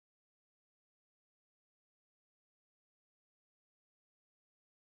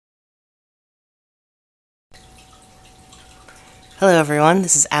Hello everyone,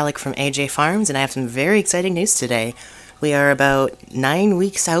 this is Alec from AJ Farms, and I have some very exciting news today. We are about 9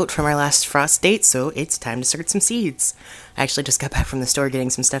 weeks out from our last frost date, so it's time to start some seeds. I actually just got back from the store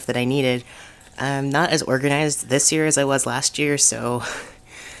getting some stuff that I needed. I'm not as organized this year as I was last year, so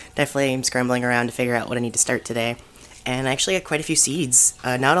definitely I'm scrambling around to figure out what I need to start today. And I actually got quite a few seeds.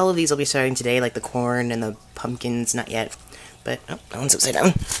 Not all of these will be starting today, like the corn and the pumpkins, not yet. But, oh, that one's upside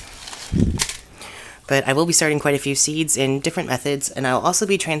down. But I will be starting quite a few seeds in different methods, and I'll also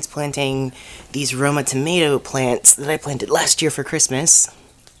be transplanting these Roma tomato plants that I planted last year for Christmas.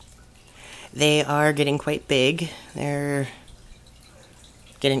 They are getting quite big. They're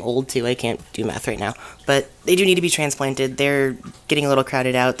getting old too. I can't do math right now. But they do need to be transplanted. They're getting a little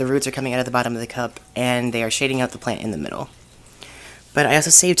crowded out. The roots are coming out of the bottom of the cup, and they are shading out the plant in the middle. But I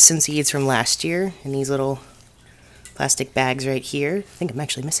also saved some seeds from last year in these little plastic bags right here. I think I'm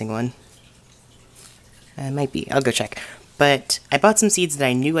actually missing one. Might be. I'll go check. But I bought some seeds that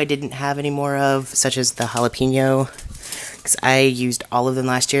I knew I didn't have any more of, such as the jalapeno, because I used all of them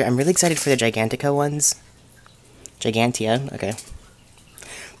last year. I'm really excited for the Gigantica ones. Gigantia, okay.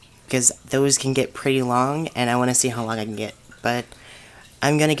 Because those can get pretty long, and I want to see how long I can get. But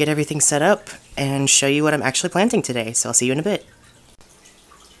I'm going to get everything set up and show you what I'm actually planting today, so I'll see you in a bit.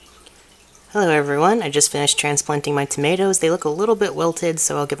 Hello everyone, I just finished transplanting my tomatoes. They look a little bit wilted,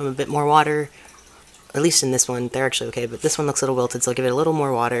 so I'll give them a bit more water. At least in this one, they're actually okay, but this one looks a little wilted, so I'll give it a little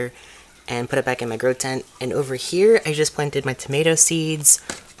more water and put it back in my grow tent. And over here, I just planted my tomato seeds.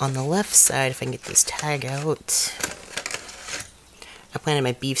 On the left side, if I can get this tag out, I planted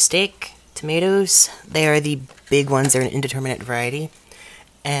my beefsteak tomatoes. They are the big ones, they're an indeterminate variety,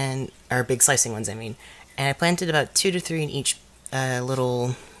 or big slicing ones, I mean. And I planted about 2 to 3 in each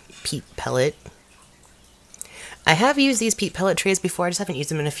little peat pellet. I have used these peat pellet trays before, I just haven't used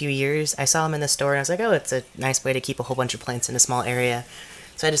them in a few years. I saw them in the store and I was like, oh, it's a nice way to keep a whole bunch of plants in a small area.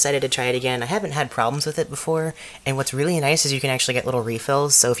 So I decided to try it again. I haven't had problems with it before, and what's really nice is you can actually get little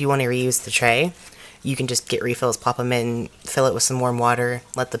refills. So if you want to reuse the tray, you can just get refills, pop them in, fill it with some warm water,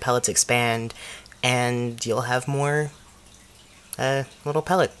 let the pellets expand, and you'll have more little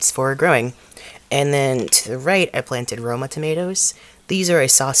pellets for growing. And then to the right, I planted Roma tomatoes. These are a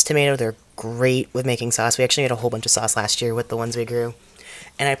sauce tomato. They're great with making sauce. We actually made a whole bunch of sauce last year with the ones we grew.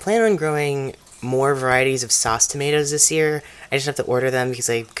 And I plan on growing more varieties of sauce tomatoes this year. I just have to order them because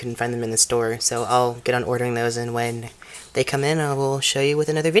I couldn't find them in the store. So I'll get on ordering those, and when they come in, I will show you with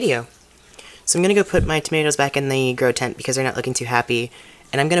another video. So I'm going to go put my tomatoes back in the grow tent because they're not looking too happy.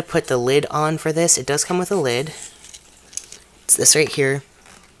 And I'm going to put the lid on for this. It does come with a lid. It's this right here.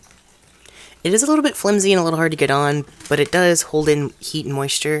 It is a little bit flimsy and a little hard to get on, but it does hold in heat and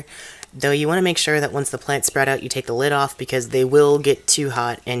moisture. Though you want to make sure that once the plants sprout out, you take the lid off because they will get too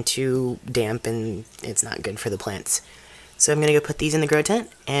hot and too damp, and it's not good for the plants. So I'm going to go put these in the grow tent,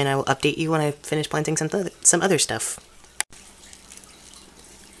 and I will update you when I finish planting some other stuff.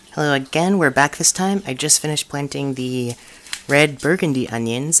 Hello again, we're back this time. I just finished planting the red burgundy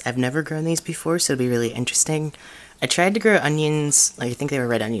onions. I've never grown these before, so it'll be really interesting. I tried to grow onions, I think they were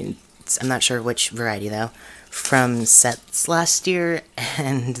red onions. I'm not sure which variety though, from sets last year,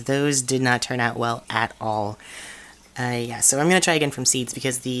 and those did not turn out well at all. Yeah, so I'm going to try again from seeds,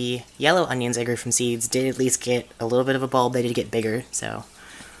 because the yellow onions I grew from seeds did at least get a little bit of a bulb. They did get bigger, so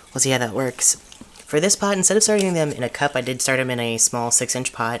we'll see how that works. For this pot, instead of starting them in a cup, I did start them in a small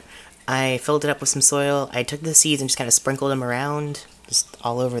 6-inch pot. I filled it up with some soil. I took the seeds and just kind of sprinkled them around, just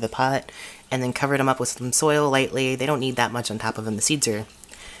all over the pot, and then covered them up with some soil lightly. They don't need that much on top of them. The seeds are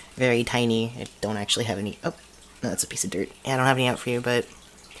very tiny. I don't actually have any. Oh, no, that's a piece of dirt. Yeah, I don't have any out for you, but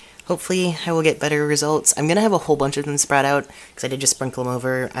hopefully I will get better results. I'm going to have a whole bunch of them sprout out, because I did just sprinkle them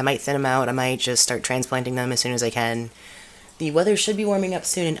over. I might thin them out. I might just start transplanting them as soon as I can. The weather should be warming up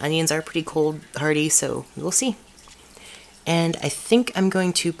soon, and onions are pretty cold hardy, so we'll see. And I think I'm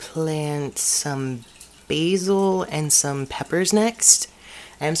going to plant some basil and some peppers next.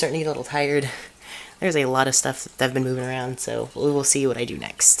 I'm starting to get a little tired. There's a lot of stuff that I've been moving around, so we will see what I do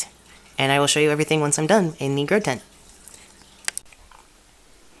next. And I will show you everything once I'm done in the grow tent.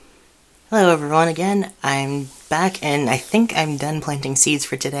 Hello everyone again, I'm back, and I think I'm done planting seeds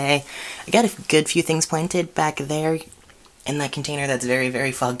for today. I got a good few things planted back there in that container that's very,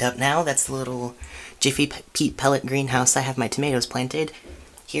 very fogged up now. That's the little Jiffy Peat pellet greenhouse I have my tomatoes planted.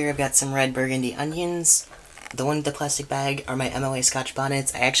 Here I've got some red burgundy onions. The one in the plastic bag are my MOA Scotch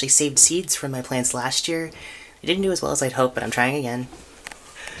bonnets. I actually saved seeds from my plants last year. They didn't do as well as I'd hoped, but I'm trying again.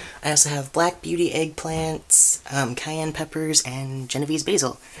 I also have black beauty eggplants, cayenne peppers, and Genovese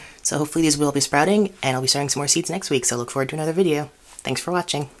basil. So hopefully these will be sprouting, and I'll be starting some more seeds next week, so look forward to another video. Thanks for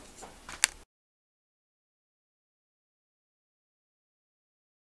watching.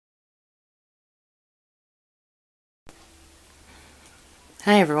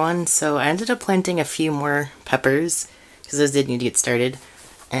 Hi everyone, so I ended up planting a few more peppers, because those did need to get started,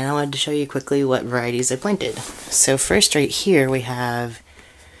 and I wanted to show you quickly what varieties I planted. So first right here we have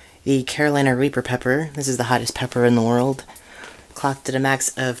the Carolina Reaper pepper. This is the hottest pepper in the world. Clocked at a max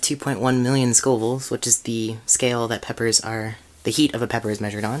of 2.1 million Scovilles, which is the scale that the heat of a pepper is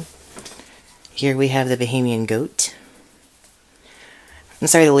measured on. Here we have the Bahamian goat. I'm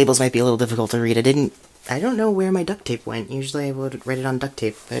sorry the labels might be a little difficult to read. I don't know where my duct tape went. Usually I would write it on duct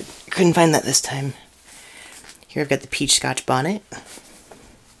tape, but I couldn't find that this time. Here I've got the peach scotch bonnet.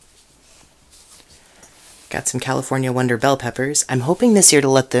 Got some California Wonder bell peppers. I'm hoping this year to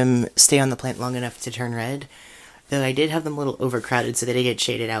let them stay on the plant long enough to turn red, though I did have them a little overcrowded so they did get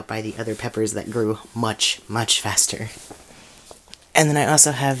shaded out by the other peppers that grew much, much faster. And then I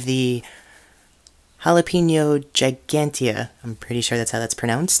also have the Jalapeno gigantea. I'm pretty sure that's how that's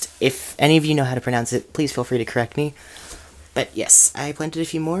pronounced. If any of you know how to pronounce it, please feel free to correct me. But yes, I planted a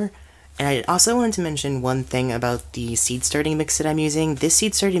few more. And I also wanted to mention one thing about the seed starting mix that I'm using. This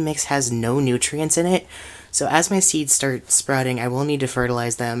seed starting mix has no nutrients in it. So as my seeds start sprouting, I will need to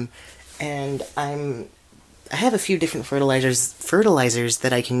fertilize them. And I have a few different fertilizers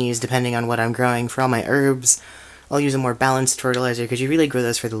that I can use depending on what I'm growing. For all my herbs, I'll use a more balanced fertilizer because you really grow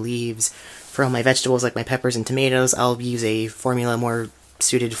those for the leaves. For all my vegetables like my peppers and tomatoes, I'll use a formula more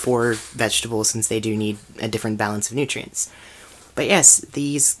suited for vegetables since they do need a different balance of nutrients. But yes,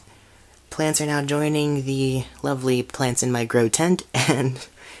 these plants are now joining the lovely plants in my grow tent, and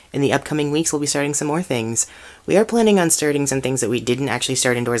in the upcoming weeks we'll be starting some more things. We are planning on starting some things that we didn't actually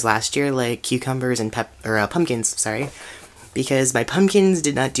start indoors last year, like cucumbers and pumpkins, sorry. Because my pumpkins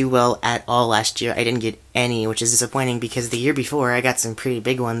did not do well at all last year. I didn't get any, which is disappointing because the year before I got some pretty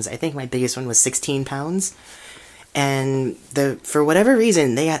big ones. I think my biggest one was 16 pounds. And for whatever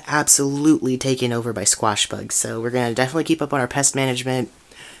reason, they got absolutely taken over by squash bugs. So we're going to definitely keep up on our pest management,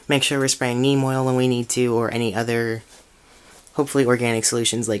 make sure we're spraying neem oil when we need to, or any other, hopefully organic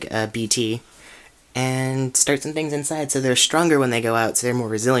solutions like BT. And start some things inside so they're stronger when they go out, so they're more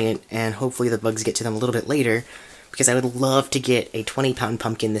resilient, and hopefully the bugs get to them a little bit later. Because I would love to get a 20-pound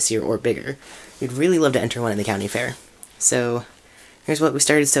pumpkin this year or bigger. We'd really love to enter one in the county fair. So, here's what we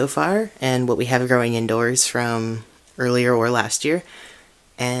started so far, and what we have growing indoors from earlier or last year.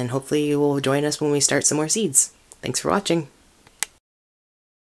 And hopefully you will join us when we start some more seeds. Thanks for watching.